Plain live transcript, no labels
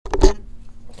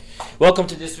Welcome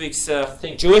to this week's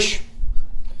Think Jewish.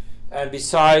 And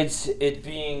besides it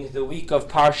being the week of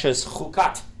Parshas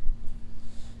Chukat,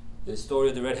 the story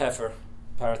of the red heifer,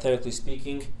 parenthetically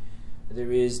speaking,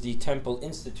 there is the Temple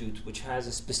Institute, which has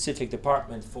a specific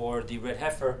department for the red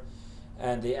heifer,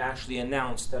 and they actually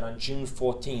announced that on June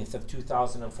 14th of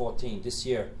 2014, this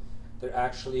year, there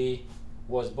actually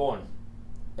was born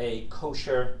a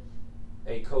kosher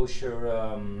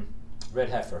red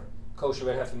heifer. Kosher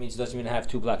red heifer means it doesn't mean have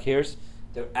two black hairs.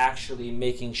 They're actually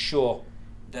making sure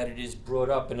that it is brought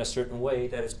up in a certain way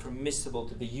that it's permissible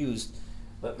to be used.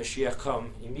 Let Mashiach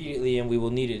come immediately, and we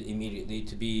will need it immediately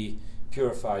to be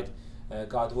purified.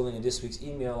 God willing, in this week's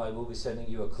email, I will be sending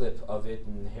you a clip of it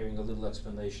and hearing a little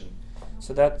explanation.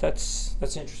 So that's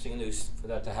interesting news for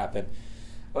that to happen.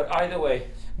 But either way,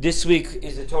 this week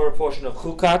is the Torah portion of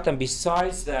Chukat, and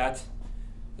besides that,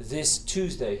 this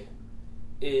Tuesday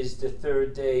is the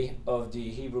third day of the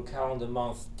Hebrew calendar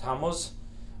month Tammuz,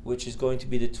 which is going to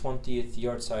be the 20th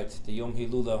Yahrtzeit, the Yom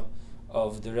Hilula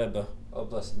of the Rebbe of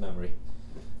blessed memory.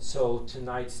 So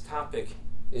tonight's topic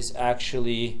is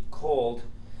actually called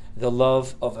The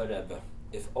Love of a Rebbe,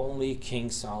 if only King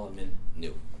Solomon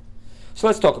knew. So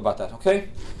let's talk about that, okay?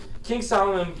 King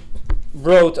Solomon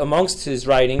wrote amongst his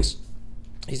writings,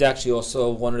 he's actually also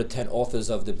one of the 10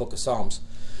 authors of the Book of Psalms.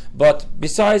 But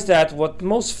besides that, what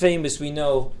most famous we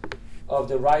know of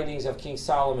the writings of King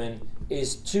Solomon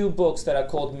is two books that are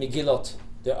called Megillot.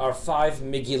 There are 5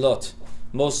 Megillot.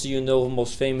 Most of you know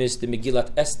most famous, the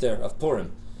Megillat Esther of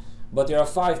Purim. But there are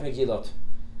 5 Megillot.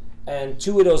 And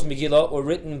 2 of those Megillot were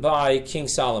written by King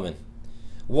Solomon.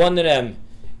 One of them,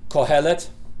 Kohelet.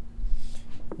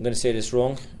 I'm going to say this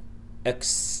wrong.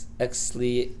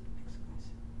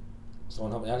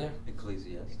 Someone help me out here?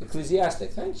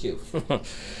 Ecclesiastic, thank you.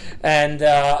 And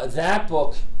that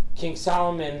book, King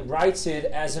Solomon writes it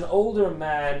as an older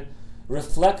man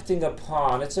reflecting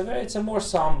upon, it's a more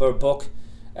somber book,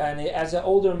 and as an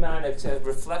older man it's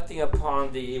reflecting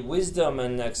upon the wisdom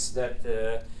and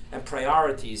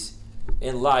priorities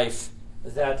in life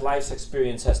that life's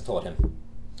experience has taught him.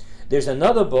 There's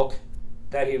another book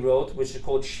that he wrote, which is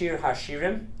called Shir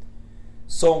HaShirim,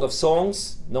 Song of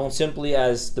Songs, known simply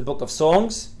as the Book of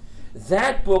Songs.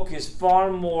 That book is far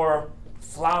more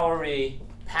flowery,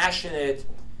 passionate,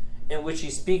 in which he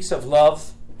speaks of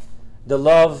love,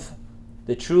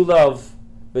 the true love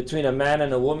between a man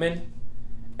and a woman,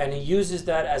 and he uses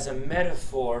that as a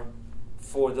metaphor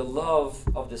for the love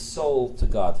of the soul to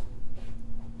God.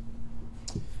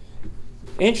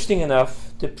 Interesting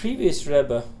enough, the previous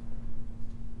Rebbe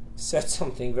said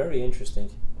something very interesting.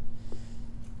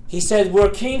 He said, were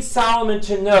King Solomon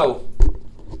to know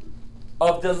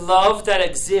of the love that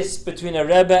exists between a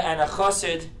Rebbe and a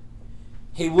Chassid,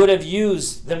 he would have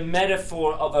used the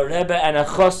metaphor of a Rebbe and a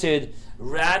Chassid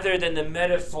rather than the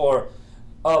metaphor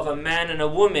of a man and a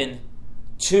woman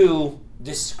to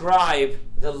describe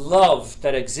the love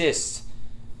that exists.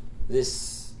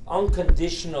 This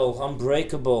unconditional,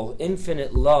 unbreakable,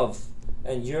 infinite love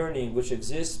and yearning which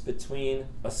exists between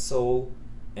a soul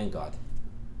and God.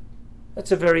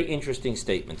 That's a very interesting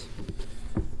statement.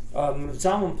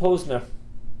 Zalman Posner,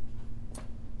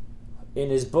 in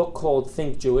his book called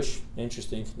Think Jewish,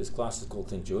 interesting, this class is called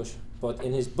Think Jewish, but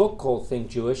in his book called Think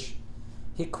Jewish,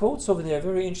 he quotes over there a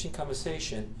very interesting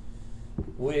conversation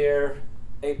where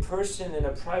a person in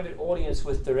a private audience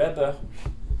with the Rebbe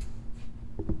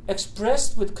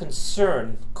expressed with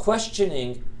concern,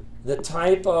 questioning the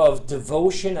type of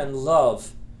devotion and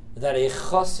love that a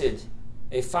chassid,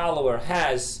 a follower,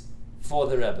 has for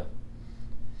the Rebbe.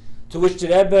 To which the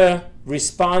Rebbe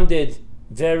responded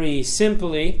very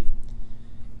simply,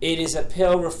 it is a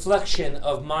pale reflection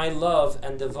of my love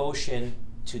and devotion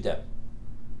to them.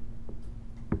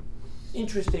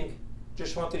 Interesting.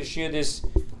 Just wanted to share this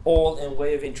all in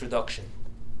way of introduction.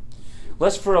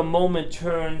 Let's for a moment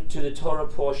turn to the Torah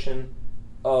portion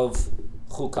of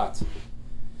Chukat.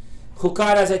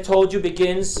 Chukat, as I told you,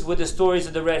 begins with the stories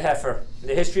of the red heifer. In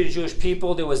the history of the Jewish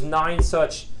people, there was 9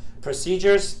 such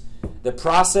procedures. The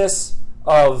process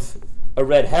of a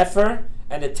red heifer,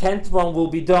 and the 10th one will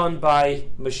be done by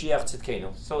Mashiach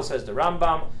Tzidkenu. So says the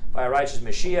Rambam, by a righteous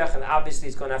Mashiach, and obviously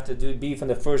it's going to have to be from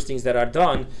the first things that are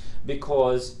done,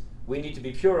 because we need to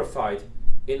be purified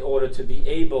in order to be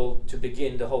able to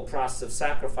begin the whole process of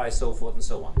sacrifice, so forth and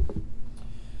so on.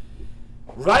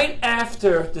 Right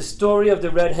after the story of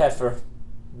the red heifer,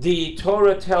 the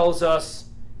Torah tells us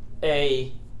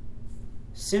a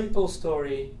simple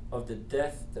story of the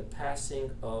death, the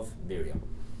passing of Miriam.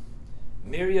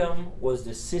 Miriam was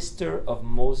the sister of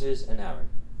Moses and Aaron.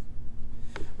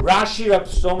 Rashi Rab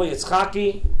Shlomo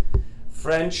Yitzchaki,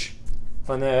 French,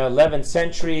 from the 11th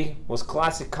century, was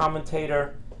classic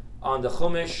commentator on the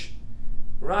Chumash.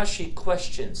 Rashi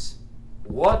questions,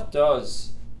 what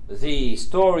does the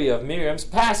story of Miriam's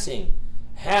passing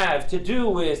have to do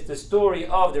with the story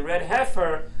of the red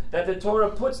heifer, that the Torah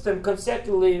puts them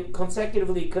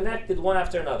consecutively connected one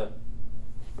after another?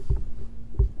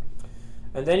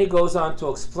 And then he goes on to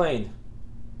explain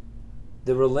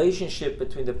the relationship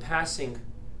between the passing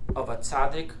of a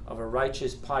tzaddik, of a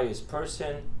righteous, pious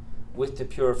person, with the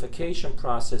purification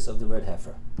process of the red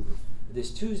heifer. This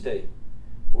Tuesday,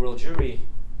 World Jewry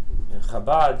and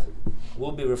Chabad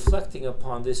will be reflecting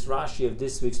upon this Rashi of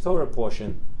this week's Torah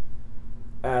portion,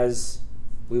 as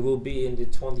we will be in the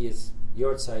 20th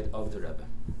Yahrtzeit of the Rebbe.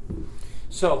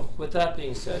 So, with that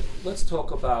being said, let's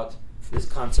talk about this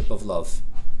concept of love.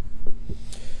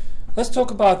 Let's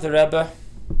talk about the Rebbe.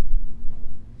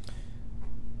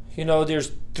 You know,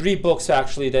 there's 3 books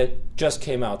actually that just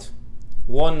came out.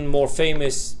 One more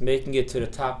famous, making it to the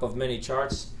top of many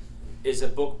charts, is a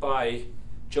book by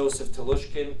Joseph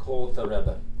Telushkin called The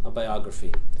Rebbe, a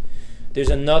biography.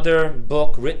 There's another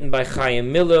book written by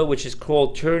Chaim Miller, which is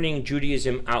called Turning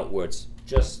Judaism Outwards,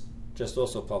 just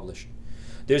also published.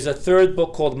 There's a third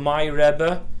book called My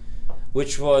Rebbe,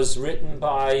 which was written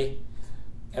by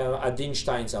Adin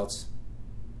Steinsaltz.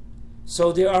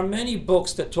 So there are many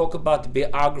books that talk about the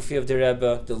biography of the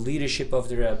Rebbe, the leadership of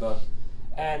the Rebbe,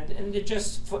 and they're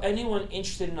just for anyone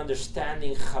interested in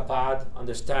understanding Chabad,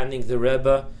 understanding the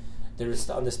Rebbe,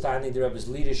 understanding the Rebbe's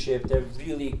leadership. They're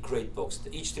really great books.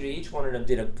 Each one of them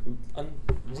did a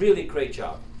really great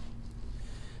job.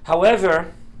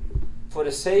 However, for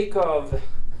the sake of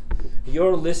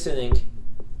your listening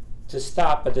to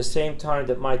stop at the same time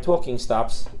that my talking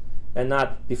stops, and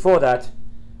not before that,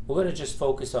 we're going to just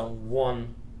focus on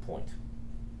one point.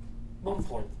 One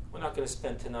point. We're not going to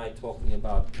spend tonight talking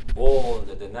about all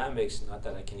the dynamics, not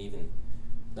that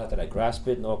I grasp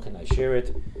it, nor can I share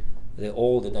it,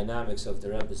 all the dynamics of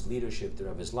the Rebbe's leadership, the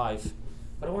Rebbe's life,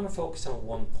 but I want to focus on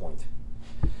one point.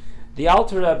 The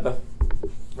Alter Rebbe,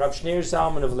 Rav Shneur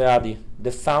Zalman of Leadi,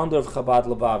 the founder of Chabad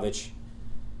Lubavitch,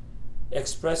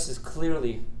 expresses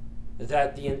clearly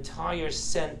that the entire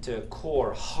center,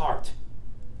 core, heart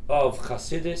of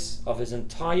Chassidus, of his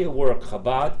entire work,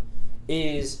 Chabad,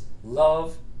 is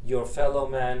love your fellow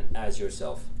man as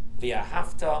yourself.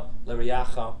 V'ahavta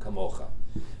l'reacha kamocha.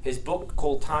 His book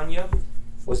called Tanya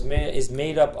is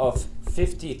made up of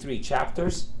 53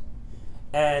 chapters,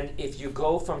 and if you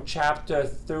go from chapter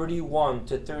 31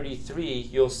 to 33,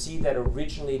 you'll see that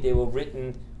originally they were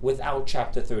written without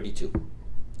chapter 32.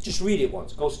 Just read it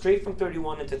once. Go straight from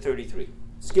 31 into 33.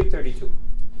 Skip 32.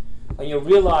 And you'll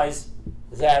realize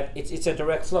that it's a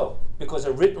direct flow, because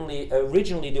originally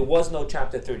there was no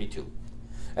chapter 32.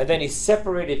 And then he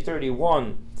separated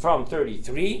 31 from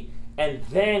 33, and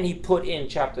then he put in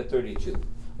chapter 32.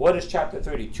 What does chapter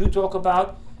 32 talk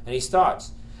about? And he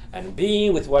starts, and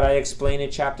being with what I explained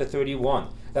in chapter 31,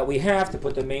 that we have to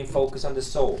put the main focus on the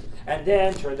soul, and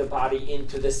then turn the body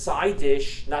into the side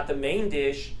dish, not the main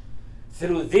dish.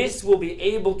 Through this, we'll be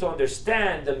able to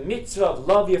understand the mitzvah of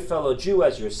love your fellow Jew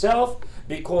as yourself,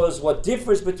 because what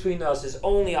differs between us is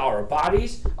only our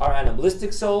bodies, our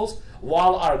animalistic souls,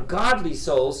 while our godly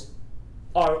souls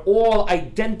are all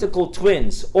identical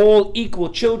twins, all equal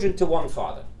children to one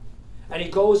Father. And he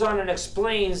goes on and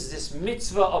explains this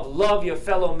mitzvah of love your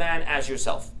fellow man as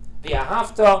yourself.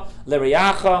 V'ahavta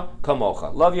l'reacha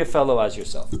kamocha. Love your fellow as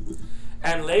yourself.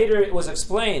 And later it was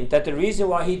explained that the reason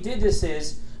why he did this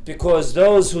is because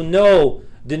those who know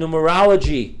the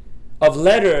numerology of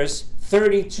letters,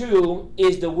 32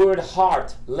 is the word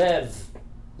heart, lev.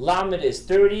 Lamed is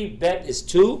 30, bet is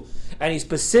 2. And he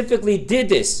specifically did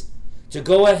this to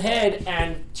go ahead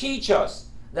and teach us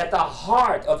that the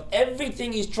heart of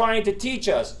everything he's trying to teach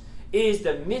us is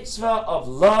the mitzvah of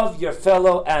love your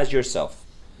fellow as yourself.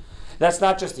 That's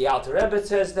not just the Alter Rebbe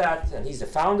says that, and he's the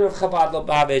founder of Chabad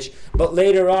Lubavitch, but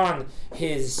later on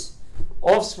his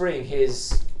offspring,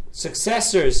 his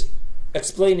successors,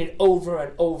 explain it over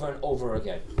and over and over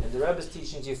again. In the Rebbe's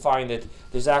teachings you find that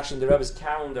there's actually in the Rebbe's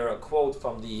calendar a quote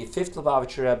from the 5th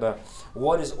Lubavitcher Rebbe: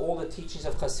 what is all the teachings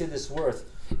of Chassidus worth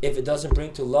if it doesn't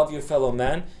bring to love your fellow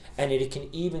man? And it can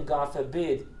even, God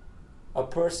forbid, a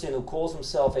person who calls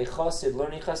himself a Chassid,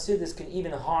 learning Chassidus, can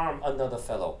even harm another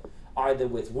fellow, either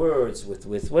with words,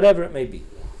 with whatever it may be.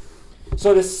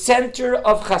 So the center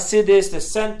of Chassidus, the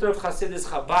center of Chassidus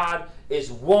Chabad,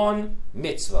 is one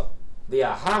mitzvah.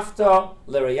 V'ahavta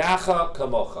l'reacha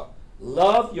kamocha.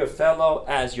 Love your fellow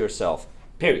as yourself.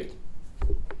 Period.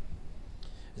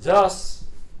 Thus,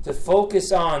 to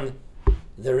focus on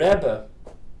the Rebbe,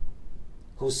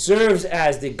 who serves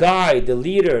as the guide, the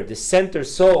leader, the center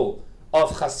soul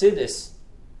of Chassidus,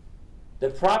 the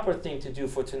proper thing to do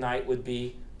for tonight would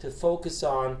be to focus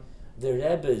on the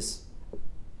Rebbe's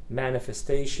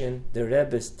manifestation, the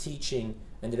Rebbe's teaching,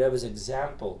 and the Rebbe's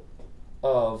example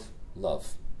of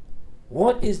love.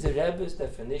 What is the Rebbe's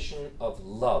definition of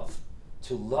love?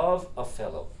 To love a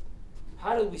fellow.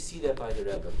 How do we see that by the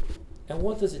Rebbe? And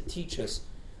what does it teach us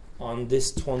on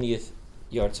this 20th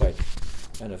Yahrtzeit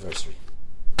anniversary?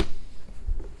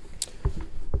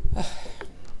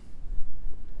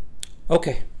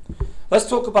 Okay, let's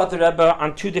talk about the Rebbe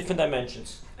on two different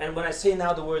dimensions. And when I say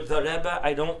now the word the Rebbe,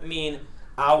 I don't mean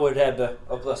our Rebbe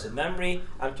of blessed memory.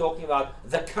 I'm talking about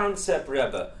the concept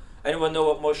Rebbe. Anyone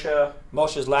know what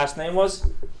Moshe's last name was?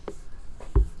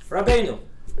 Rabbeinu.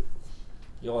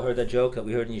 You all heard that joke that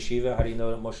we heard in Yeshiva? How do you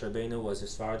know that Moshe Rabbeinu was a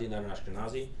Sephardi, not an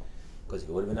Ashkenazi? Because if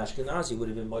it would have been Ashkenazi, it would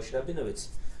have been Moshe Rabinovitz.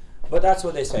 But that's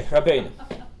what they say, Rabbeinu.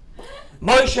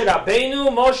 Moshe Rabbeinu,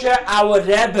 Moshe, our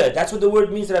Rebbe. That's what the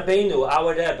word means, Rabbeinu,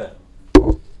 our Rebbe.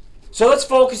 So let's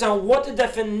focus on what the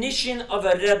definition of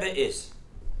a Rebbe is.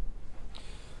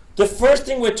 The first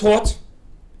thing we're taught,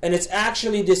 and it's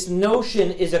actually this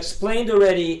notion is explained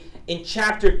already in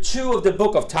chapter 2 of the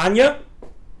book of Tanya,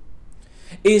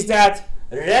 is that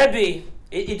Rebbe,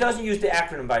 it doesn't use the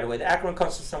acronym, by the way. The acronym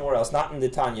comes from somewhere else, not in the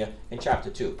Tanya, in chapter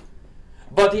 2.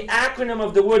 But the acronym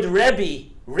of the word Rebbe,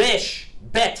 Resh,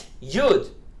 Bet, Yud,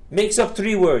 makes up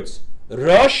 3 words.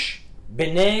 Rosh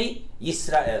Bnei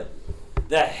Yisrael.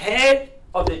 The head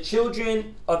of the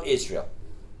children of Israel.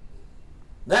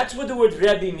 That's what the word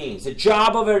Rebbe means. The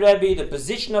job of a Rebbe, the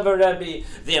position of a Rebbe,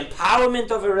 the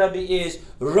empowerment of a Rebbe is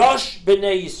Rosh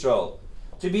Bnei Yisrael.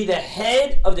 To be the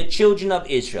head of the children of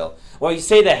Israel. When you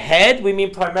say the head, we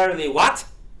mean primarily what?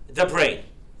 The brain.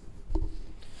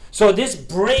 So this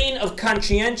brain of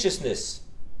conscientiousness,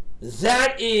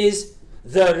 that is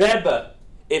the Rebbe.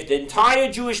 If the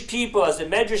entire Jewish people, as the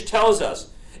Medrash tells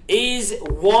us, is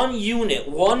one unit,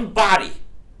 one body,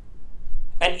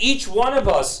 and each one of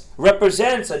us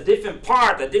represents a different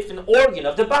part, a different organ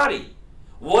of the body.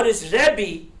 What is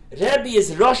Rebbe? Rebbe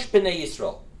is Rosh Bnei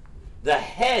Yisrael, the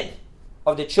head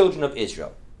of the children of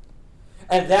Israel.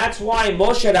 And that's why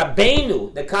Moshe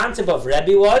Rabbeinu, the concept of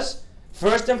Rebbe was,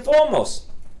 first and foremost,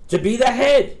 to be the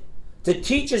head, to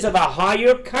teach us of a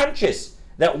higher conscious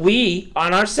that we,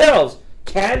 on ourselves,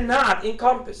 cannot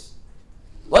encompass.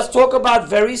 Let's talk about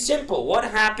very simple. What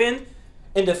happened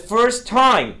in the first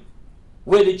time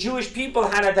where the Jewish people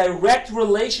had a direct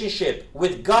relationship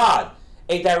with God?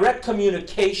 A direct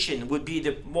communication would be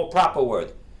the more proper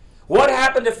word. What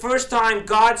happened the first time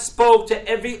God spoke to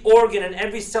every organ and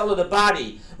every cell of the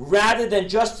body rather than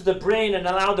just to the brain and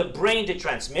allow the brain to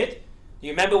transmit? Do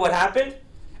you remember what happened?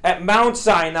 At Mount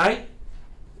Sinai,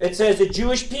 it says the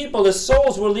Jewish people, the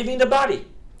souls were leaving the body.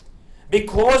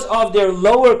 Because of their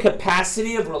lower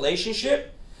capacity of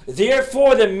relationship,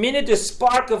 therefore the minute the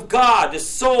spark of God, the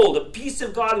soul, the peace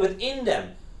of God within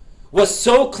them was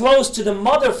so close to the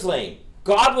mother flame,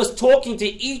 God was talking to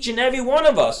each and every one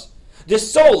of us, the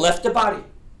soul left the body.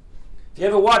 If you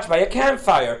ever watch by a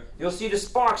campfire, you'll see the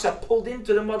sparks are pulled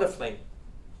into the mother flame.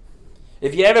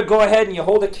 If you ever go ahead and you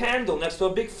hold a candle next to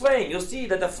a big flame, you'll see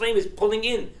that the flame is pulling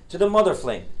in to the mother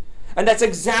flame. And that's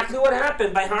exactly what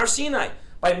happened by Har Sinai,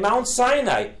 by Mount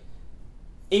Sinai.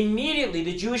 Immediately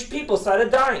the Jewish people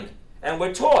started dying. And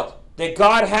we're taught that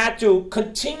God had to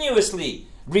continuously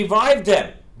revive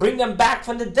them, bring them back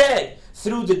from the dead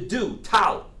through the dew,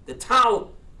 Tal.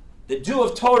 The dew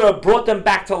of Torah brought them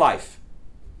back to life.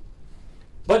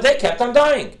 But they kept on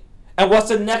dying. And what's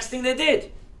the next thing they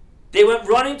did? They went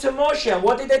running to Moshe. And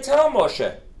what did they tell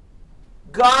Moshe?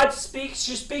 God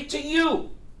should speak to you,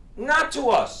 not to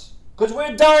us, because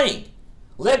we're dying.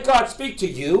 Let God speak to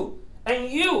you, and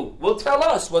you will tell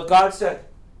us what God said.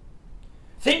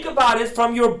 Think about it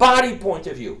from your body point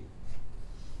of view.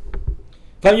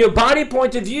 From your body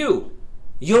point of view,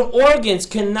 your organs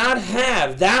cannot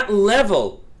have that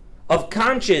level of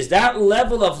conscious, that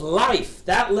level of life,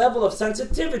 that level of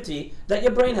sensitivity that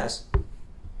your brain has.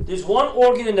 There's one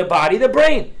organ in the body, the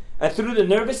brain. And through the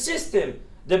nervous system,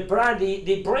 the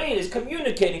brain is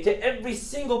communicating to every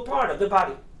single part of the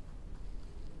body.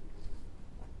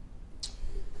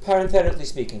 Parenthetically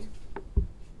speaking,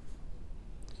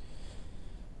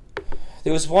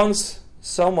 there was once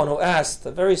someone who asked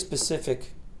a very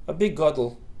specific, a big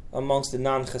gadol amongst the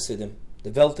non-Hasidim, the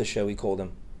Weltische we call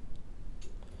them.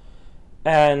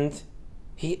 And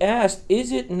he asked,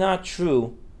 is it not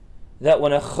true that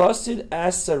when a Chassid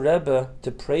asks a Rebbe to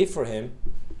pray for him,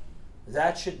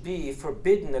 that should be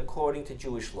forbidden according to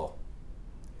Jewish law?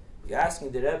 You're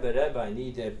asking the Rebbe,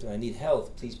 I need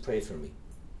health, please pray for me.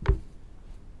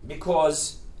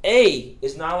 Because A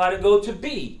is not allowed to go to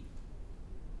B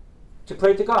to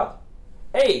pray to God.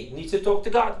 A needs to talk to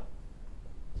God.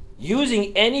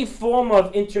 Using any form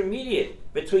of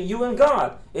intermediate between you and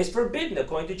God is forbidden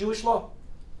according to Jewish law.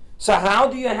 So how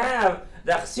do you have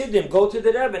the Chassidim go to the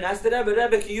Rebbe and ask the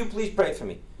Rebbe, can you please pray for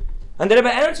me? And the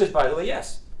Rebbe answers, by the way,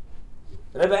 yes.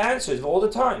 The Rebbe answers all the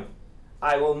time.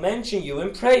 I will mention you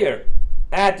in prayer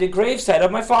at the gravesite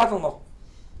of my father-in-law.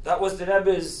 That was the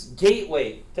Rebbe's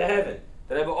gateway to heaven.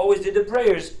 The Rebbe always did the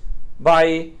prayers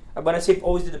by, when I say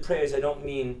always did the prayers, I don't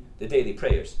mean the daily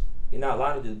prayers. You're not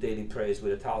allowed to do daily prayers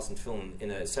with a talisman film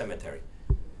in a cemetery.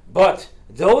 But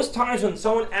those times when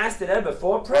someone asked the Rebbe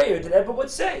for a prayer, the Rebbe would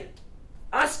say,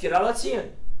 Askir ala Tzion.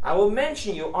 I will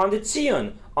mention you on the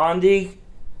Tzion, on the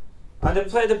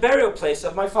burial place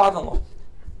of my father-in-law.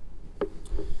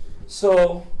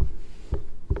 So,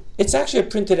 it's actually a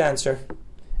printed answer.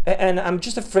 And I'm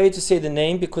just afraid to say the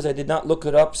name because I did not look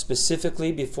it up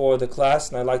specifically before the class,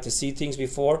 and I like to see things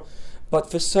before.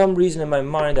 But for some reason in my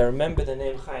mind, I remember the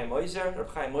name Chaim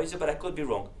Oizer, but I could be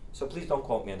wrong. So please don't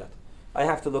quote me on that. I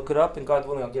have to look it up, and God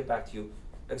willing, I'll get back to you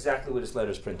exactly where this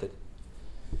letter is printed.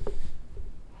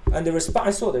 And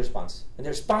I saw the response. And the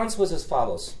response was as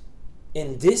follows.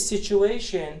 In this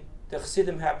situation, the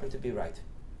Chassidim happened to be right.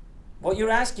 What you're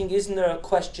asking, isn't there a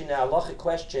question, a halachic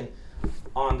question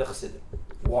on the Chassidim?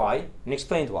 Why? And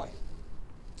explained why.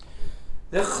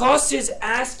 The Chassid is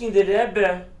asking the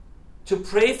Rebbe to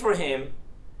pray for him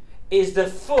is the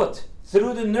foot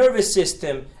through the nervous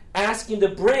system asking the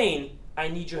brain, I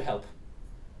need your help.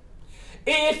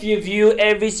 If you view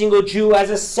every single Jew as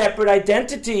a separate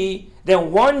identity,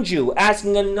 then one Jew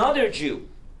asking another Jew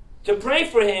to pray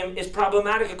for him is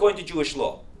problematic according to Jewish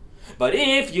law. But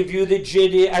if you view the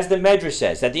Jiddi as the Medrash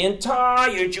says, that the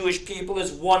entire Jewish people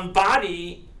is one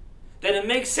body, then it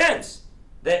makes sense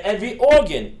that every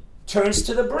organ turns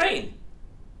to the brain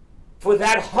for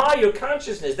that higher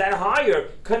consciousness, that higher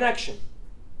connection.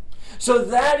 So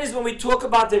that is when we talk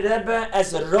about the Rebbe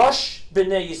as Rosh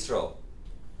B'nai Yisrael.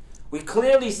 We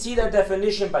clearly see that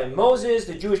definition by Moses.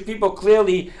 The Jewish people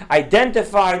clearly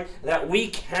identified that we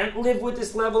can't live with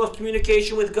this level of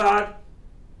communication with God,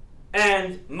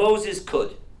 and Moses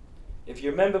could. If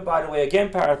you remember, by the way, again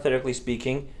parenthetically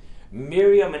speaking,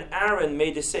 Miriam and Aaron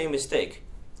made the same mistake.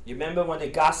 You remember when they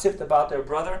gossiped about their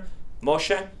brother,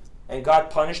 Moshe, and God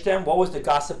punished them? What was the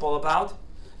gossip all about?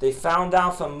 They found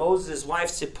out from Moses' wife,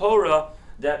 Zipporah,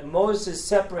 that Moses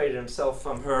separated himself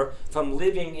from her, from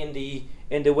living in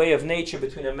the way of nature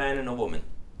between a man and a woman.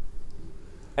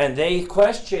 And they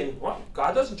questioned, well,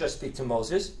 God doesn't just speak to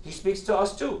Moses, he speaks to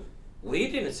us too. We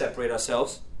didn't separate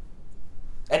ourselves.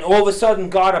 And all of a sudden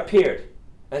God appeared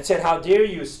and said, how dare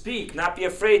you speak, not be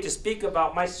afraid to speak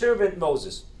about my servant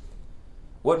Moses.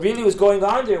 What really was going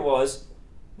on there was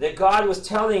that God was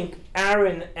telling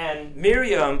Aaron and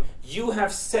Miriam, you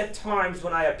have set times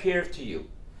when I appear to you.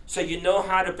 So you know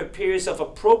how to prepare yourself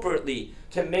appropriately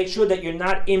to make sure that you're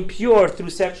not impure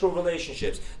through sexual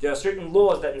relationships. There are certain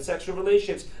laws that in sexual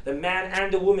relationships, the man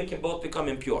and the woman can both become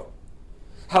impure.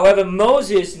 However,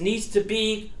 Moses needs to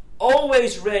be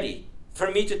always ready for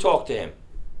me to talk to him.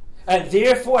 And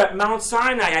therefore at Mount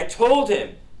Sinai I told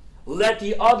him, let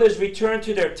the others return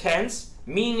to their tents,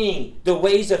 meaning the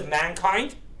ways of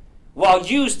mankind, while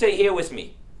you stay here with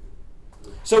me.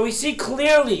 So we see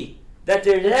clearly that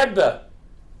the Rebbe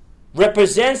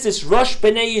represents this Rosh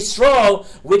B'nai Yisrael,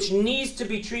 which needs to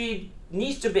be treated,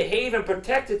 needs to behave and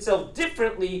protect itself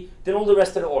differently than all the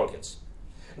rest of the organs.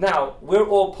 Now, we're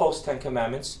all post-Ten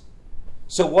Commandments.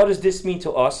 So what does this mean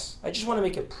to us? I just want to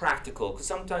make it practical, because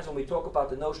sometimes when we talk about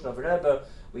the notion of Rebbe,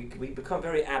 we become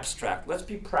very abstract. Let's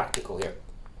be practical here.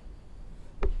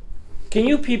 Can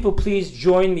you people please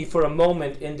join me for a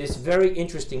moment in this very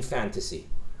interesting fantasy?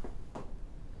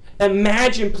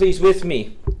 Imagine, please, with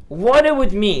me, what it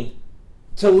would mean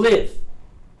to live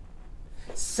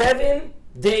 7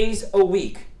 days a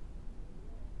week,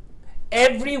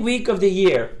 every week of the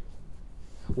year,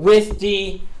 with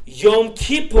the Yom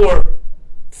Kippur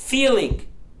feeling,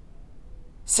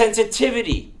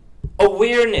 sensitivity,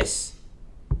 awareness.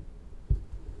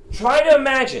 Try to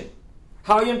imagine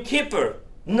how Yom Kippur,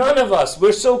 none of us,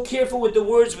 we're so careful with the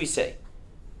words we say.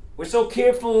 We're so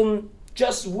careful in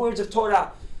just words of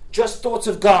Torah, just thoughts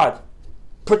of God.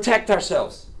 Protect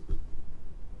ourselves.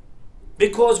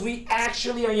 Because we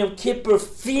actually on Yom Kippur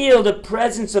feel the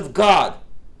presence of God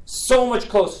so much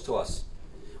closer to us.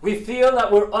 We feel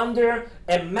that we're under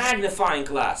a magnifying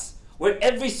glass, where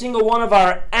every single one of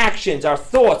our actions, our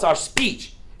thoughts, our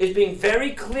speech is being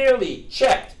very clearly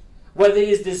checked, whether it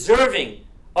is deserving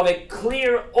of a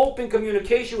clear, open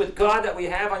communication with God that we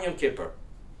have on Yom Kippur.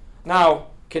 Now,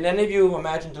 can any of you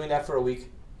imagine doing that for a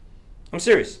week? I'm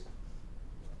serious.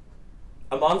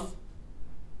 A month?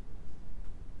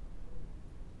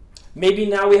 Maybe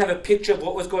now we have a picture of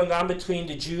what was going on between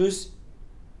the Jews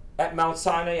at Mount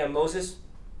Sinai and Moses.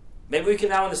 Maybe we can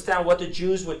now understand what the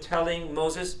Jews were telling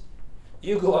Moses.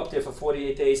 You go up there for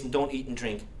 48 days and don't eat and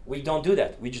drink. We don't do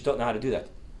that. We just don't know how to do that.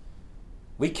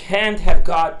 We can't have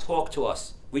God talk to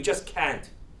us. We just can't.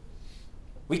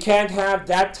 We can't have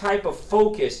that type of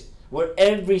focus where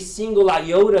every single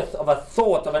iota of a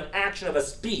thought, of an action, of a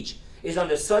speech is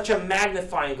under such a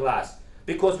magnifying glass,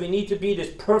 because we need to be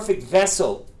this perfect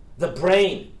vessel, the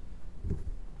brain.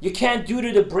 You can't do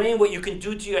to the brain what you can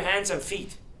do to your hands and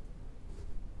feet.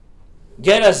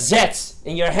 Get a zetz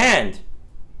in your hand.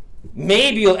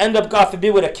 Maybe you'll end up, God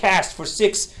forbid, with a cast for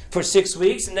six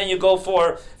weeks, and then you go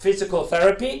for physical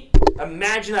therapy.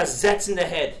 Imagine a zetz in the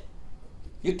head.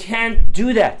 You can't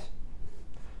do that.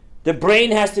 The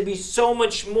brain has to be so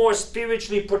much more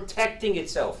spiritually protecting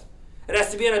itself. It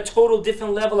has to be on a total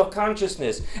different level of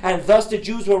consciousness. And thus the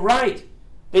Jews were right.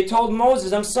 They told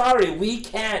Moses, I'm sorry, we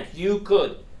can't, you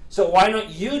could. So why don't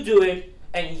you do it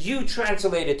and you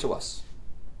translate it to us?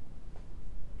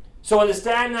 So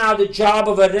understand now the job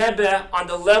of a Rebbe on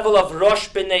the level of Rosh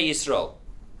B'nai Yisrael.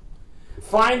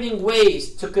 Finding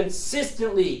ways to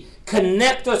consistently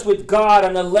connect us with God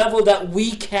on a level that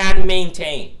we can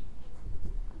maintain.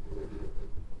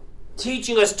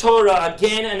 Teaching us Torah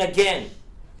again and again.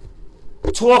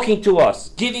 Talking to us,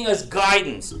 giving us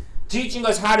guidance, teaching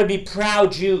us how to be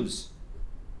proud Jews.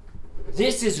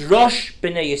 This is Rosh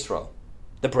B'nai Yisrael,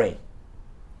 the brain.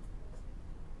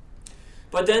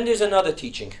 But then there's another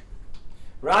teaching.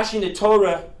 Rashi in the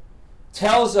Torah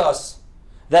tells us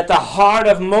that the heart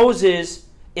of Moses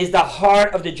is the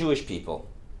heart of the Jewish people.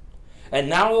 And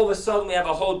now all of a sudden we have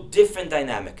a whole different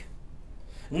dynamic.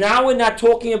 Now we're not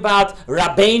talking about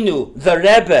Rabbeinu, the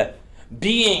Rebbe,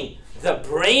 being the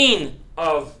brain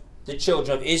of the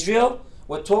children of Israel.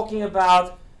 We're talking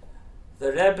about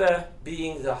the Rebbe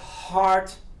being the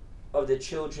heart of the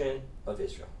children of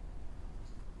Israel.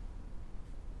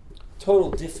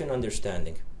 Total different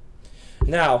understanding.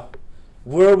 Now,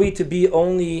 were we to be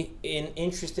only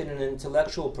interested in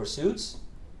intellectual pursuits,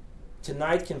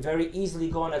 tonight can very easily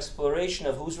go on exploration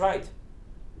of who's right.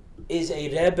 Is a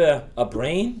Rebbe a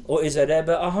brain or is a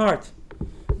Rebbe a heart?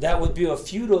 That would be a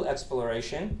futile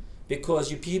exploration,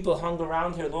 because you people hung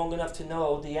around here long enough to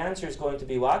know the answer is going to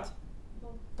be what?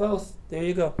 Both. There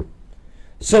you go.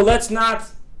 So let's not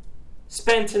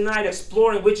spend tonight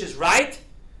exploring which is right.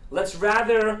 Let's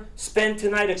rather spend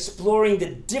tonight exploring the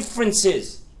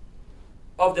differences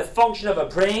of the function of a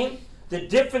brain, the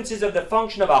differences of the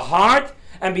function of a heart,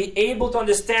 and be able to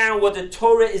understand what the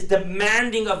Torah is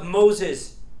demanding of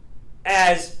Moses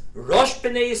as Rosh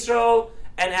B'nai Yisrael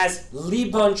and as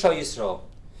Liban Shal Yisrael,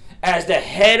 as the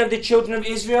head of the children of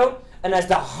Israel and as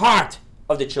the heart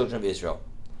of the children of Israel.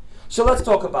 So let's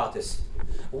talk about this.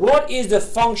 What is the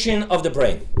function of the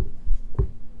brain?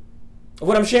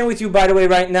 What I'm sharing with you, by the way,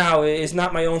 right now is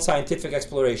not my own scientific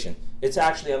exploration. It's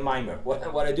actually a mimer.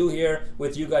 What I do here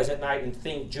with you guys at night and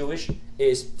Think Jewish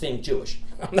is Think Jewish.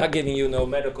 I'm not giving you no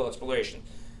medical exploration.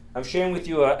 I'm sharing with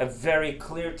you a very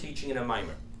clear teaching in a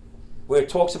mimer, where it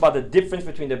talks about the difference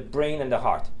between the brain and the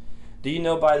heart. Do you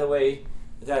know, by the way,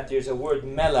 that there's a word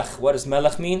melech? What does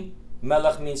melech mean?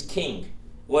 Melech means king.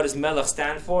 What does melech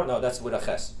stand for? No, that's with a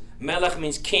ches. Melech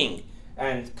means king.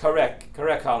 And correct,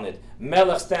 Halnid.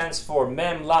 Melech stands for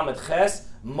mem lamed ches,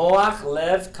 moach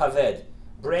lev kaved.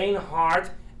 Brain,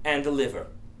 heart, and the liver.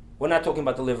 We're not talking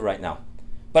about the liver right now.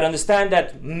 But understand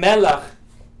that melech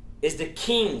is the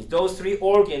king. Those three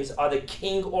organs are the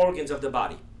king organs of the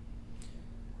body.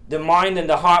 The mind and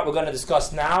the heart we're going to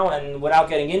discuss now, and without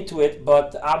getting into it,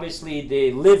 but obviously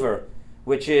the liver,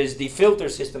 which is the filter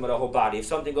system of the whole body. If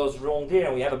something goes wrong there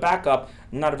and we have a backup,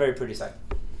 not a very pretty sight.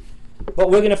 But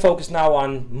we're going to focus now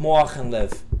on moach and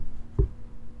lev.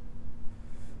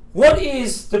 What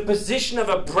is the position of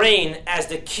a brain as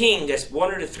the king, as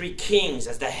one of the three kings,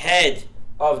 as the head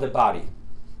of the body?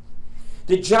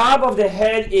 The job of the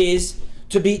head is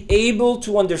to be able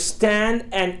to understand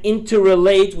and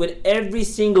interrelate with every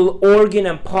single organ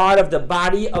and part of the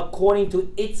body according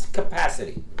to its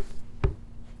capacity.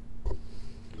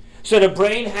 So the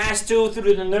brain has to,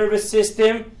 through the nervous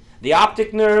system, the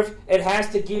optic nerve, it has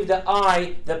to give the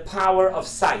eye the power of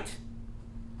sight.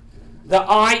 The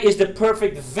eye is the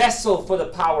perfect vessel for the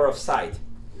power of sight.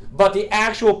 But the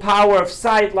actual power of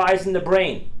sight lies in the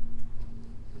brain.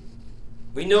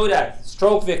 We know that.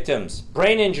 Stroke victims,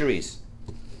 brain injuries.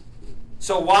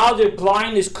 So while their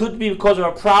blindness could be because of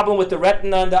a problem with the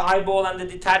retina and the eyeball and the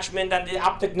detachment and the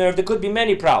optic nerve, there could be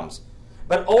many problems.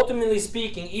 But ultimately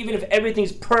speaking, even if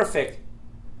everything's perfect,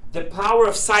 the power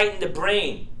of sight in the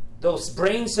brain, those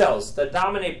brain cells that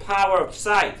dominate power of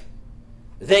sight,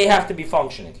 they have to be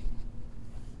functioning.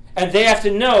 And they have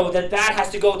to know that that has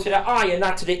to go to the eye and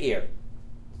not to the ear.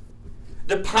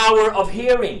 The power of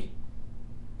hearing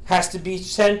has to be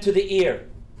sent to the ear.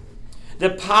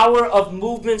 The power of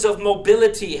movements of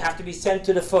mobility have to be sent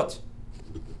to the foot.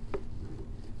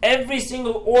 Every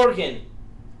single organ,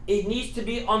 it needs to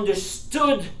be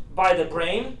understood by the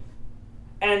brain,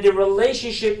 and the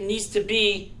relationship needs to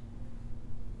be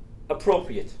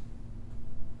appropriate.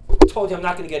 I told you I'm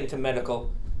not going to get into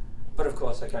medical, but of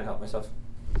course I can't help myself.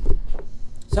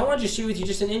 So I want to share with you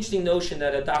just an interesting notion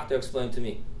that a doctor explained to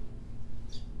me.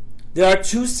 There are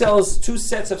two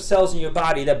sets of cells in your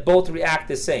body that both react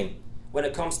the same when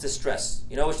it comes to stress.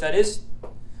 You know which that is?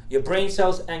 Your brain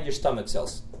cells and your stomach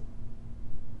cells.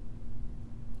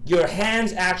 Your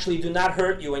hands actually do not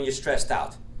hurt you when you're stressed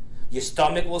out. Your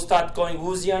stomach will start going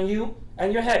woozy on you,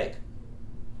 and your headache.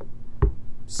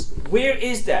 Where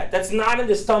is that? That's not in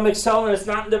the stomach cell,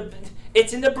 and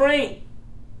it's in the brain.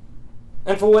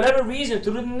 And for whatever reason,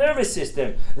 through the nervous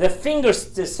system, the finger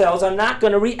cells are not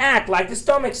going to react like the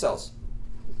stomach cells.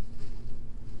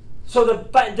 So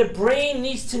the brain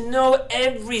needs to know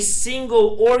every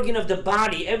single organ of the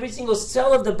body, every single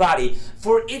cell of the body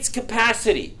for its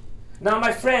capacity. Now,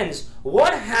 my friends,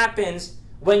 what happens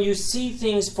when you see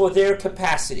things for their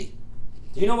capacity?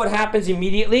 Do you know what happens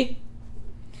immediately?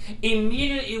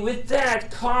 Immediately with that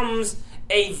comes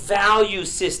a value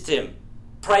system,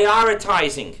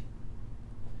 prioritizing.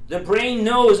 The brain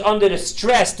knows under the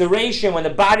stress, duration, when the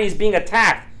body is being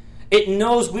attacked, it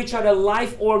knows which are the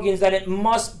life organs that it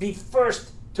must be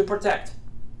first to protect.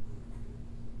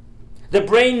 The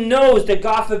brain knows that,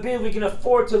 God forbid, we can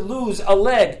afford to lose a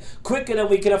leg quicker than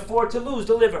we can afford to lose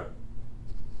the liver.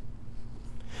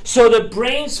 So the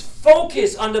brain's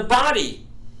focus on the body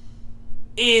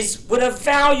is with a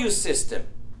value system.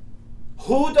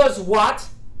 Who does what,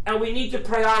 and we need to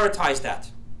prioritize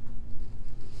that.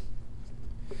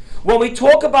 When we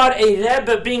talk about a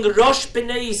Rebbe being Rosh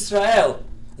B'nai Israel,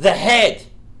 the head,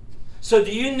 so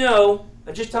do you know,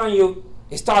 I'm just telling you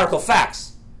historical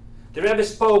facts, the Rebbe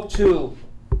spoke to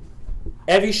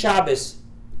every Shabbos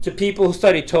to people who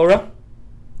study Torah.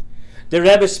 The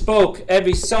Rebbe spoke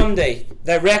every Sunday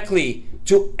directly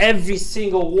to every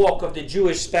single walk of the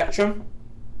Jewish spectrum.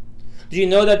 Do you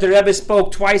know that the Rebbe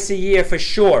spoke twice a year for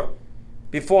sure,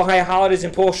 before high holidays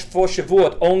and before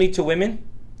Shavuot, only to women?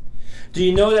 Do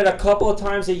you know that a couple of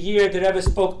times a year the Rebbe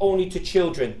spoke only to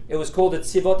children? It was called the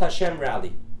Tzivot Hashem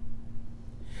rally.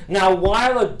 Now,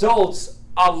 while adults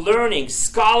are learning,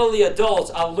 scholarly adults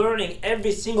are learning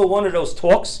every single one of those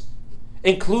talks,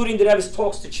 including the Rebbe's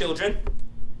talks to children,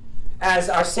 as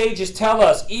our sages tell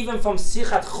us, even from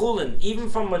Sichat Chulin, even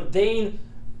from mundane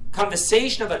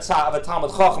conversation of a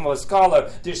Talmud Chacham, of a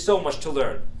scholar, there's so much to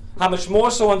learn. How much more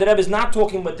so when the Rebbe is not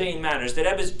talking mundane manners. The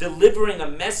Rebbe is delivering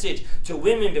a message to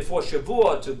women before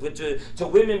Shavuot, to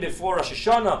women before Rosh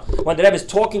Hashanah. When the Rebbe is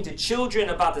talking to children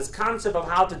about this concept of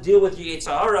how to deal with the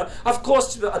Yetzer Hara, of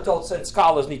course adults and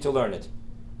scholars need to learn it.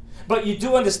 But you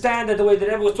do understand that the way the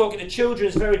Rebbe was talking to children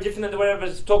is very different than the way the Rebbe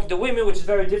is talking to women, which is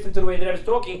very different than the way the Rebbe is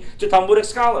talking to Talmudic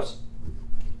scholars.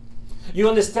 You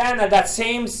understand that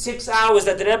same 6 hours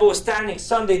that the Rebbe was standing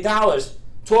Sunday dollars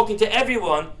talking to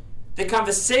everyone, the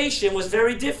conversation was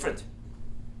very different.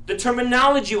 The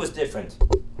terminology was different.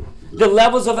 The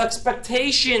levels of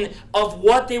expectation of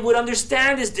what they would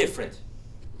understand is different.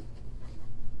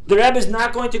 The Rebbe is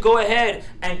not going to go ahead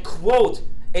and quote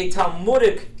a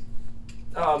Talmudic,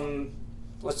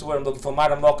 what's the word I'm looking for,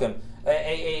 Madam Mokim.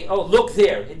 Oh, look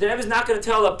there. The Rebbe is not going to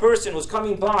tell a person who's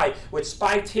coming by with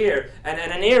spiked hair and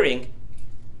an earring,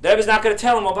 the Rebbe is not going to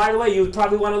tell him, oh, by the way, you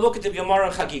probably want to look at the Gemara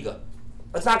and Chagiga.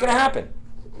 That's not going to happen.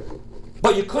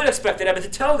 But you could expect the Rebbe to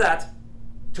tell that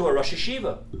to a Rosh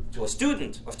Yeshiva, to a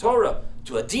student of Torah,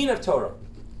 to a Dean of Torah.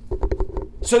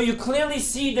 So you clearly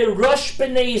see the Rosh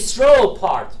B'nai Yisrael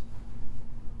part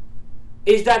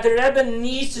is that the Rebbe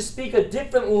needs to speak a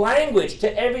different language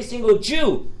to every single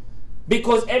Jew,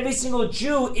 because every single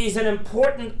Jew is an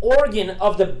important organ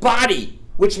of the body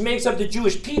which makes up the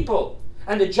Jewish people.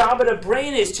 And the job of the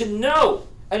brain is to know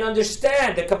and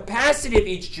understand the capacity of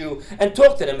each Jew and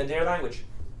talk to them in their language.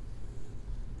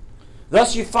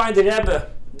 Thus you find the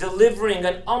Rebbe delivering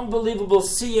an unbelievable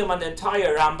siyum on the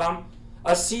entire Rambam,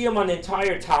 a siyum on the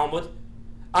entire Talmud,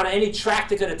 on any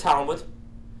tractate of the Talmud,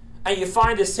 and you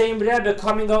find the same Rebbe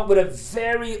coming up with a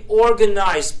very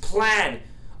organized plan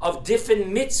of different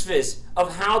mitzvahs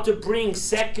of how to bring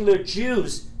secular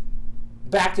Jews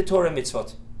back to Torah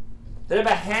mitzvot. The Rebbe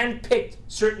handpicked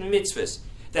certain mitzvahs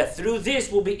that through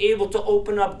this will be able to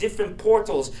open up different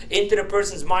portals into the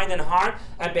person's mind and heart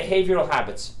and behavioral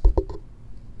habits.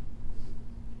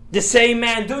 the same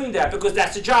man doing that, because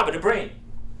that's the job of the brain.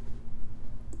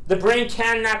 The brain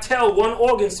cannot tell one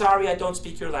organ, sorry, I don't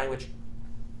speak your language.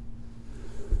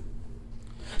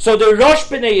 So the Rosh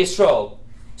B'nai Yisrael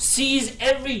sees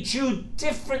every Jew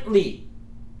differently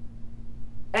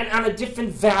and on a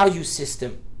different value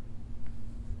system.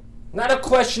 Not a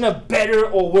question of better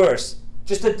or worse,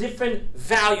 just a different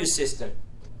value system.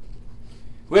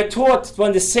 We're taught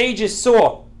when the sages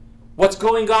saw what's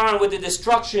going on with the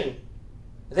destruction,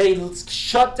 they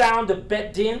shut down the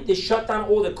Bet Din, they shut down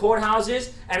all the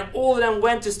courthouses, and all of them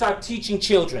went to start teaching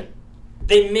children.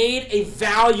 They made a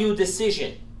value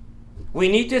decision. We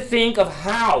need to think of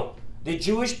how the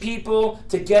Jewish people,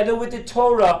 together with the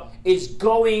Torah, is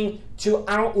going to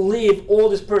outlive all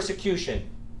this persecution.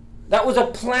 That was a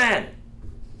plan.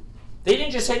 They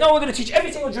didn't just say, no, we're going to teach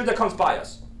every single Jew that comes by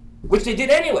us, which they did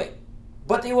anyway.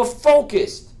 But they were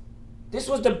focused. This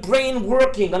was the brain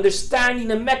working, understanding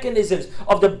the mechanisms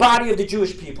of the body of the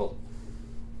Jewish people.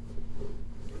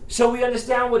 So we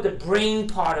understand what the brain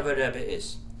part of a Rebbe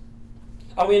is.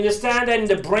 And we understand that in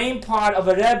the brain part of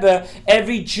a Rebbe,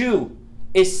 every Jew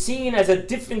is seen as a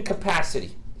different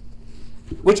capacity,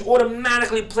 which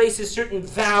automatically places certain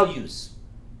values.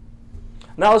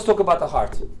 Now let's talk about the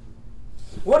heart.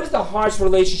 What is the heart's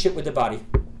relationship with the body?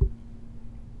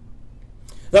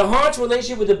 The heart's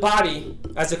relationship with the body,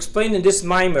 as explained in this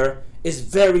mimer, is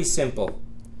very simple.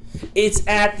 It's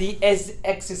at the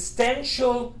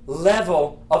existential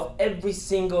level of every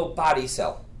single body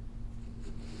cell.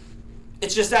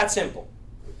 It's just that simple.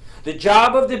 The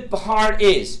job of the heart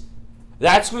is,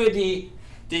 that's where the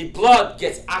blood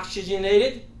gets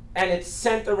oxygenated and it's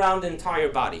sent around the entire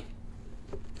body.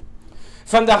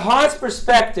 From the heart's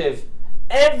perspective,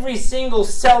 every single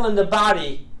cell in the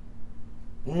body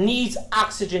needs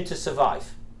oxygen to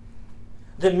survive.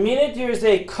 The minute there is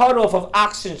a cutoff of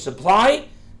oxygen supply,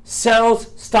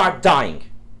 cells start dying.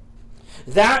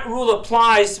 That rule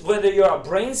applies whether you're a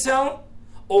brain cell,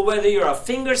 or whether you're a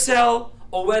finger cell,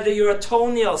 or whether you're a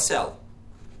toenail cell.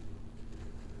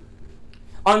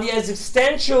 On the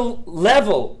existential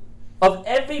level of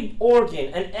every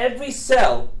organ and every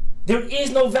cell, there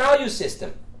is no value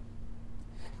system.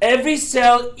 Every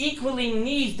cell equally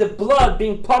needs the blood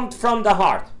being pumped from the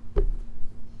heart.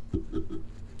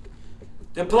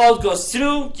 The blood goes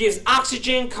through, gives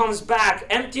oxygen, comes back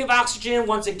empty of oxygen,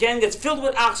 once again gets filled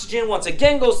with oxygen, once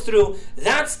again goes through.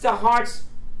 That's the heart's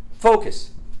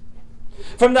focus.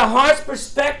 From the heart's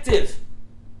perspective,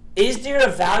 is there a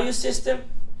value system?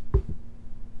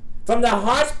 From the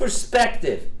heart's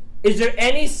perspective, is there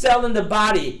any cell in the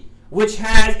body which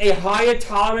has a higher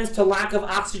tolerance to lack of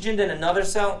oxygen than another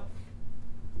cell?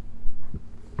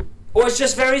 Or it's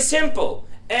just very simple.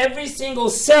 Every single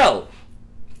cell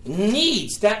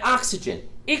needs that oxygen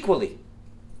equally.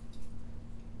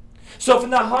 So from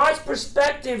the heart's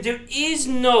perspective, there is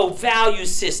no value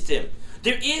system.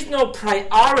 There is no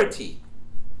priority.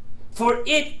 For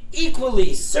it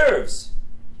equally serves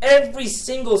every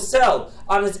single cell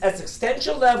on its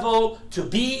existential level. To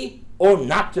be or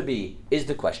not to be is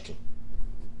the question.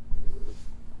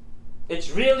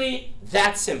 It's really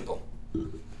that simple.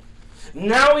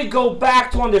 Now we go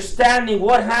back to understanding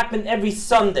what happened every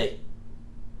Sunday.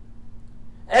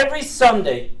 Every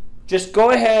Sunday, just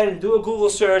go ahead and do a Google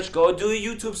search, go do a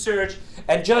YouTube search,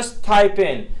 and just type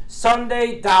in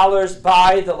Sunday dollars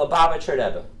by the Lubavitcher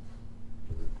Rebbe.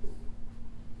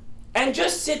 And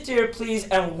just sit there, please,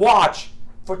 and watch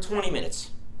for 20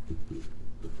 minutes.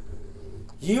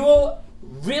 You will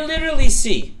literally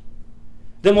see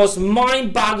the most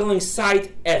mind-boggling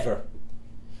sight ever.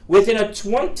 Within a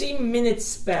 20-minute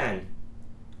span,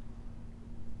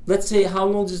 let's say, how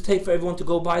long does it take for everyone to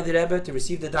go by the Rebbe to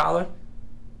receive the dollar?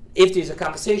 If there's a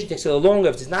conversation, it takes a little longer.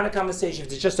 If there's not a conversation,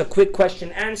 if it's just a quick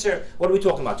question answer, what are we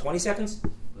talking about, 20 seconds?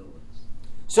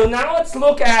 So now let's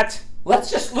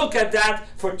just look at that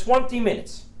for 20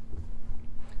 minutes.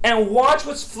 And watch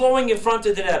what's flowing in front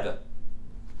of the Rebbe.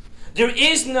 There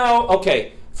is no,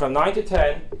 from 9 to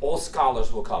 10, all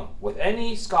scholars will come with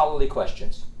any scholarly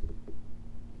questions.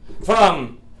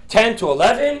 From 10 to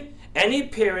 11, any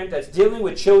parent that's dealing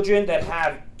with children that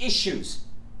have issues,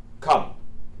 come.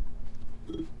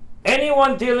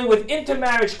 Anyone dealing with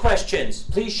intermarriage questions,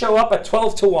 please show up at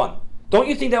 12 to 1. Don't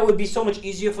you think that would be so much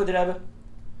easier for the Rebbe?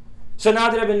 So now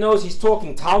the Rebbe knows he's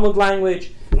talking Talmud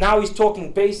language, now he's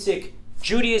talking basic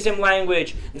Judaism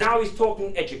language, now he's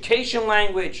talking education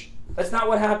language. That's not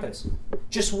what happens.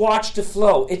 Just watch the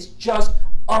flow. It's just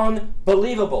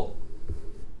unbelievable.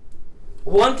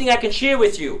 One thing I can share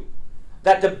with you,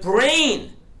 that the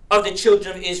brain of the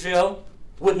children of Israel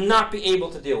would not be able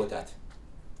to deal with that.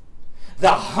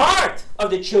 The heart of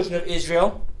the children of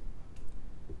Israel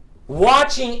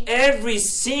watching every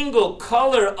single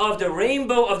color of the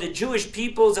rainbow of the Jewish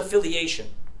people's affiliation.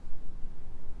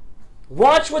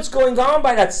 Watch what's going on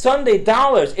by that Sunday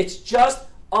dollars. It's just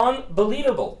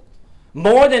unbelievable.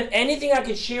 More than anything I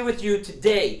could share with you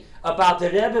today about the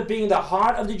Rebbe being the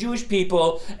heart of the Jewish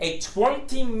people, a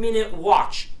 20-minute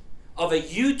watch of a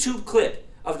YouTube clip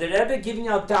of the Rebbe giving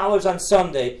out dollars on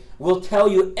Sunday will tell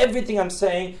you everything I'm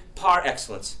saying par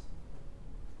excellence.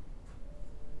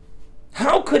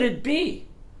 How could it be?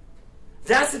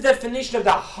 That's the definition of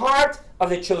the heart of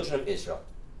the children of Israel.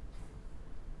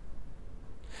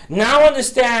 Now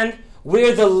understand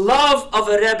where the love of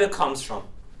a Rebbe comes from.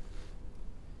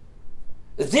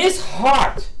 This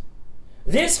heart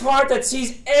that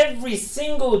sees every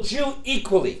single Jew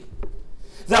equally,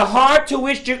 the heart to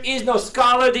which there is no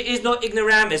scholar, there is no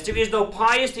ignoramus, there is no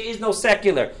pious, there is no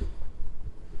secular.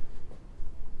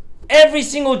 Every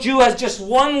single Jew has just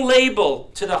one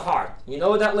label to the heart. You know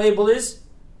what that label is?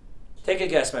 Take a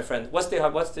guess, my friend. What's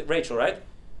the Rachel, right?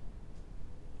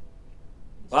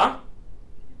 What?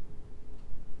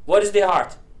 What is the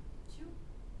heart?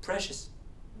 Precious.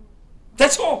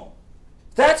 That's all.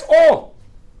 That's all.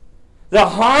 The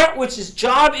heart, which its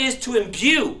job is to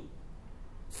imbue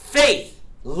faith,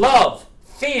 love,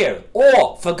 fear,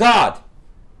 awe for God.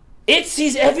 It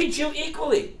sees every Jew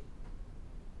equally.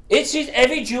 It sees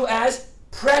every Jew as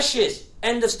precious.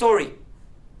 End of story.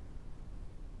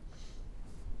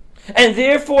 And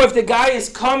therefore, if the guy is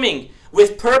coming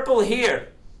with purple hair,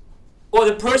 or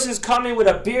the person's coming with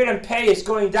a beard and payas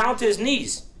going down to his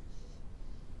knees,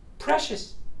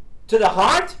 precious. To the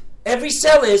heart, every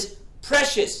cell is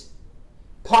precious.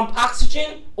 Pump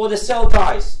oxygen or the cell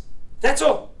dies. That's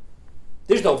all.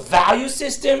 There's no value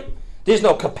system. There's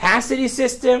no capacity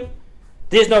system.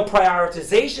 There's no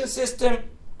prioritization system.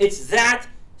 It's that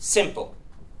simple.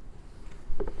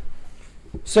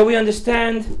 So we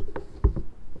understand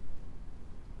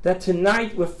that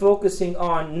tonight we're focusing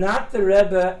on not the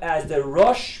Rebbe as the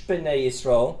Rosh B'nai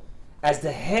Yisrael, as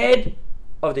the head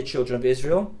of the children of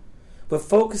Israel. We're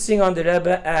focusing on the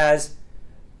Rebbe as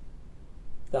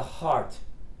the heart.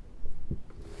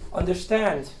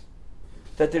 Understand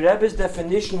that the Rebbe's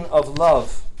definition of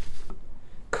love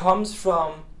comes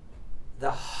from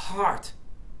the heart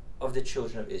of the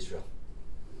children of Israel.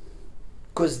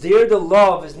 Because there the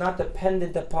love is not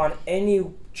dependent upon any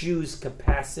Jew's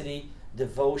capacity,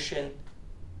 devotion.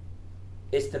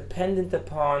 It's dependent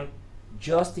upon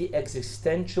just the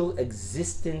existential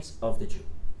existence of the Jew.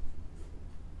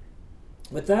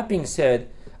 With that being said,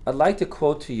 I'd like to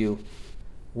quote to you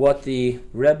what the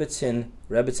Rebbetzin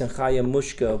Chaya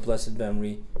Mushka of blessed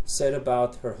memory said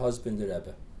about her husband, the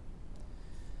Rebbe.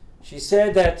 She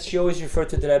said that she always referred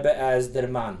to the Rebbe as der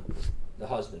man, the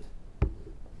husband.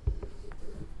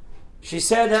 She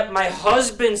said that my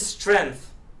husband's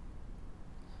strength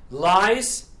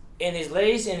lays in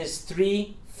his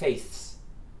three faiths.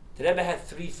 The Rebbe had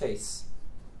three faiths.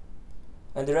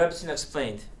 And the Rebbetzin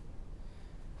explained,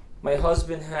 my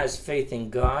husband has faith in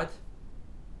God,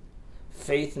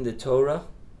 faith in the Torah,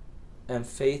 and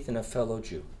faith in a fellow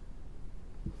Jew.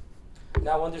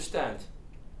 Now understand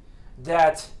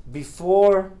that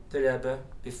before the Rebbe,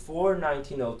 before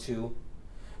 1902,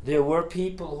 there were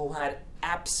people who had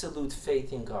absolute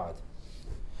faith in God.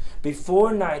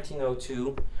 Before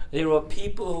 1902, there were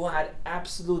people who had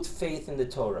absolute faith in the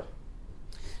Torah.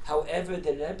 However,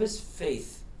 the Rebbe's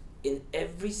faith in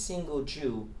every single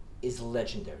Jew is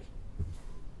legendary.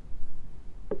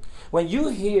 When you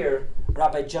hear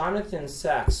Rabbi Jonathan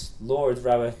Sachs, Lord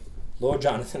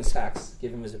Jonathan Sachs,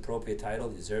 give him his appropriate title,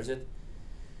 he deserves it.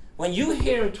 When you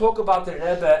hear him talk about the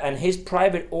Rebbe and his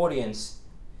private audience,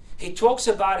 he talks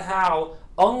about how,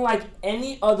 unlike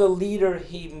any other leader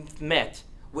he met,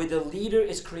 where the leader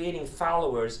is creating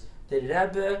followers, the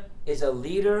Rebbe is a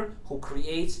leader who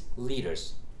creates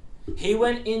leaders. He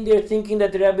went in there thinking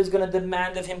that the Rebbe is going to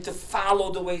demand of him to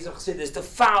follow the ways of Chassidus, to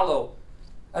follow.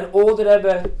 And all the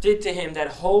Rebbe did to him, that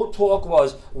whole talk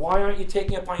was, why aren't you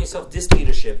taking upon yourself this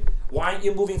leadership? Why aren't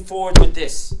you moving forward with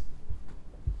this?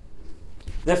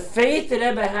 The faith that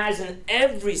Rebbe has in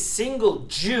every single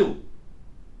Jew,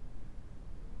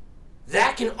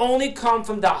 that can only come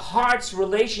from the heart's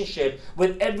relationship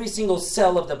with every single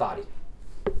cell of the body.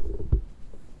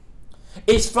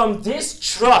 It's from this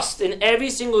trust in every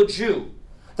single Jew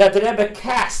that the Rebbe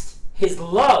cast his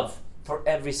love for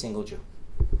every single Jew.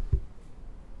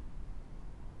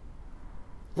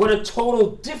 What a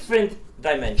total different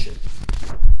dimension.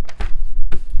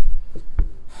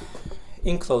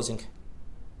 In closing,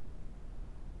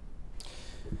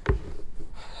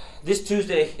 this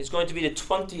Tuesday is going to be the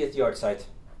 20th Yahrtzeit.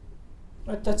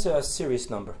 Right, that's a serious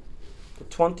number. The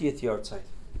 20th Yahrtzeit.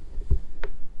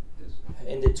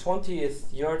 In the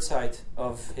 20th Yahrtzeit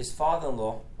of his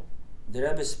father-in-law, the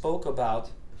Rebbe spoke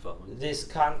about this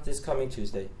coming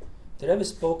Tuesday. The Rebbe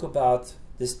spoke about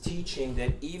this teaching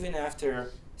that even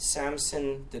after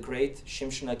Samson the Great,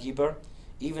 Shimshon HaGibor,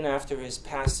 even after his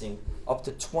passing, up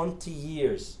to 20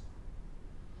 years,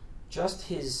 just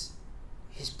his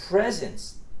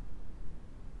presence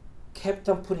kept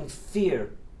on putting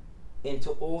fear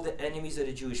into all the enemies of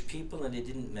the Jewish people, and they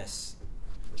didn't miss.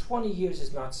 20 years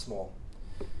is not small.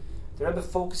 The Rebbe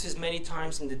focuses many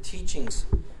times in the teachings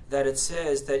that it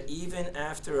says that even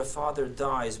after a father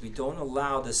dies, we don't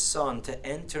allow the son to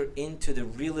enter into the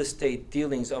real estate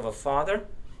dealings of a father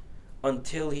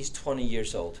until he's 20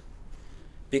 years old.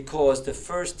 Because the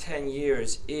first 10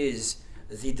 years is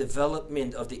the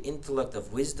development of the intellect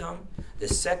of wisdom. The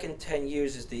second 10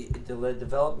 years is the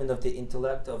development of the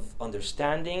intellect of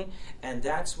understanding. And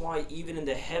that's why even in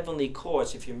the heavenly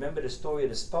courts, if you remember the story of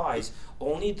the spies,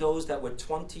 only those that were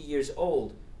 20 years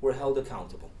old were held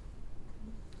accountable.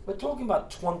 We're talking about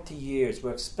 20 years.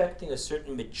 We're expecting a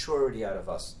certain maturity out of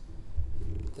us.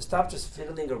 To stop just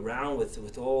fiddling around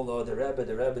with all, the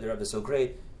Rebbe is so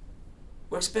great.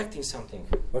 We're expecting something.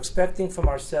 We're expecting from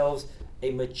ourselves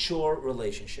a mature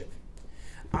relationship.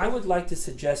 I would like to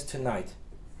suggest tonight,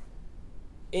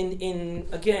 in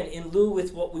lieu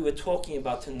with what we were talking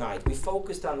about tonight, we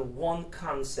focused on one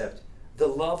concept, the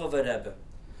love of a Rebbe.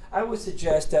 I would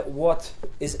suggest that what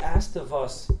is asked of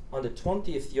us on the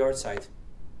 20th Yahrtzeit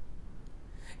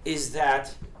is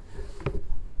that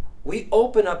we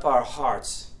open up our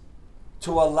hearts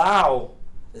to allow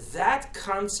that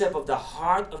concept of the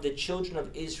heart of the children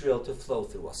of Israel to flow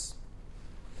through us.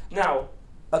 Now,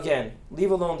 again,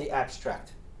 leave alone the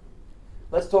abstract.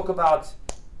 Let's talk about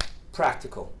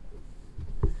practical.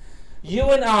 You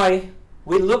and I,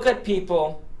 we look at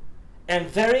people and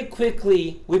very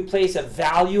quickly we place a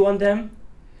value on them.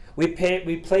 We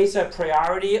place a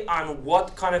priority on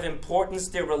what kind of importance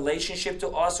their relationship to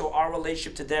us or our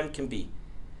relationship to them can be.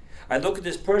 I look at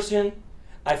this person,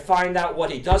 I find out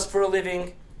what he does for a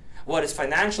living, what his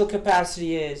financial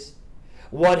capacity is,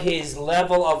 what his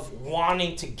level of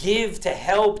wanting to give, to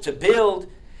help, to build,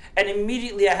 and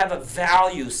immediately I have a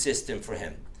value system for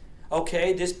him.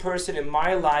 Okay, this person in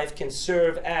my life can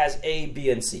serve as A, B,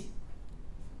 and C.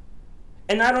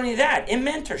 And not only that, in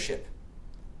mentorship.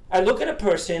 I look at a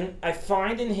person, I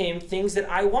find in him things that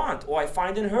I want, or I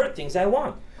find in her things I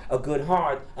want. A good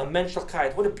heart, a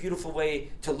menschlichkeit, what a beautiful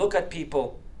way to look at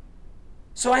people.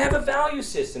 So I have a value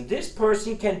system. This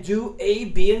person can do A,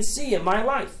 B, and C in my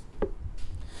life.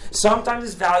 Sometimes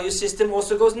this value system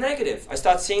also goes negative. I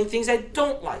start seeing things I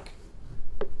don't like.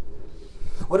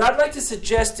 What I'd like to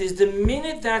suggest is the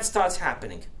minute that starts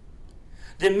happening,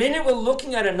 the minute we're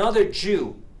looking at another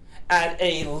Jew at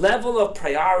a level of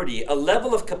priority, a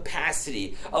level of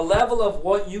capacity, a level of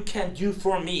what you can do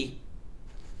for me,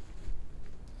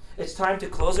 it's time to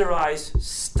close our eyes,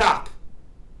 stop,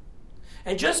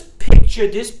 and just picture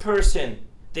this person,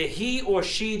 the he or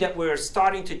she that we're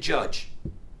starting to judge,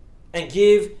 and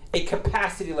give a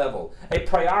capacity level, a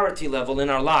priority level in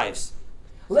our lives.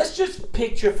 Let's just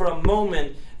picture for a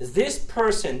moment this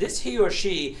person, this he or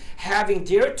she, having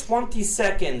their 20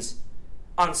 seconds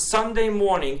on Sunday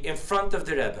morning in front of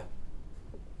the Rebbe.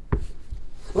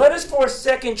 Let us for a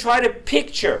second try to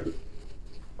picture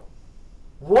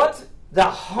what the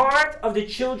heart of the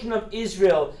children of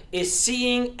Israel is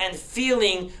seeing and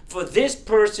feeling for this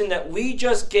person that we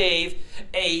just gave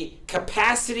a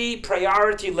capacity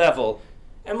priority level.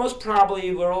 And most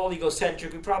probably, we're all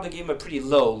egocentric, we probably gave him a pretty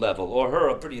low level, or her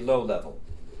a pretty low level.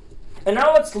 And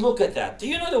now let's look at that. Do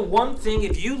you know the one thing,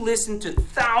 if you listen to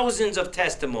thousands of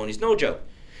testimonies, no joke,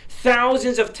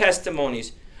 thousands of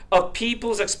testimonies of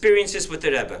people's experiences with the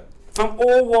Rebbe, from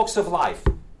all walks of life,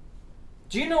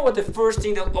 do you know what the first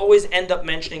thing they'll always end up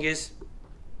mentioning is?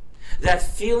 That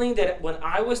feeling that when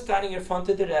I was standing in front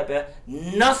of the Rebbe,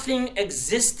 nothing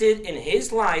existed in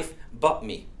his life but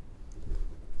me.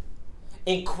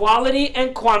 In quality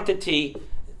and quantity,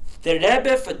 the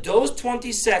Rebbe, for those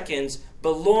 20 seconds,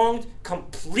 belonged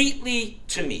completely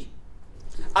to me.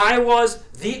 I was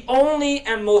the only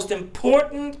and most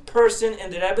important person in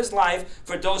the Rebbe's life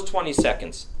for those 20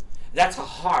 seconds. That's a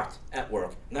heart at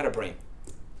work, not a brain.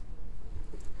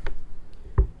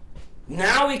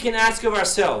 Now we can ask of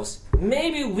ourselves,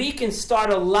 maybe we can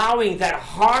start allowing that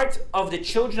heart of the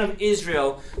children of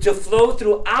Israel to flow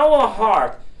through our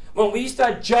heart when we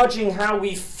start judging how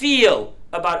we feel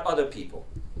about other people.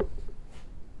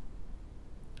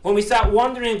 When we start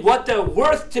wondering what they're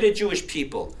worth to the Jewish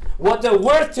people, what they're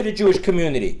worth to the Jewish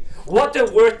community, what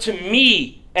they're worth to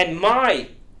me and my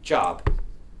job.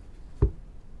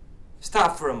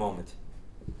 Stop for a moment.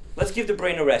 Let's give the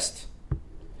brain a rest.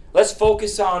 Let's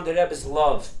focus on the Rebbe's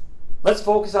love. Let's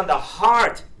focus on the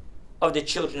heart of the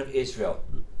children of Israel.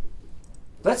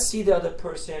 Let's see the other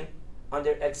person on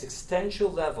their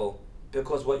existential level,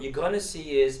 because what you're going to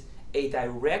see is a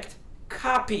direct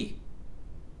copy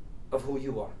of who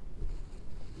you are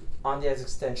on the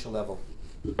existential level.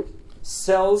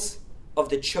 Cells of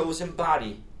the chosen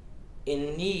body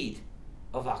in need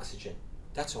of oxygen.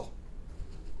 That's all.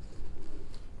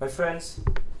 My friends,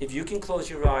 if you can close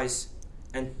your eyes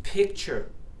and picture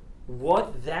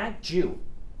what that Jew,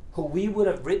 who we would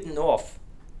have written off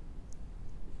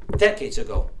decades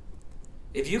ago,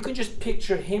 if you can just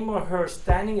picture him or her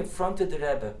standing in front of the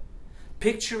Rebbe,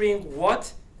 picturing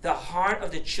what the heart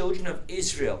of the children of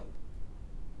Israel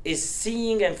is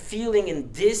seeing and feeling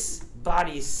in this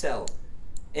body cell,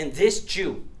 in this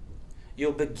Jew,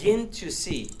 you'll begin to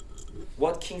see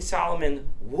what King Solomon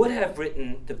would have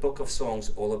written the book of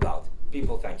Songs all about.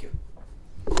 People, thank you.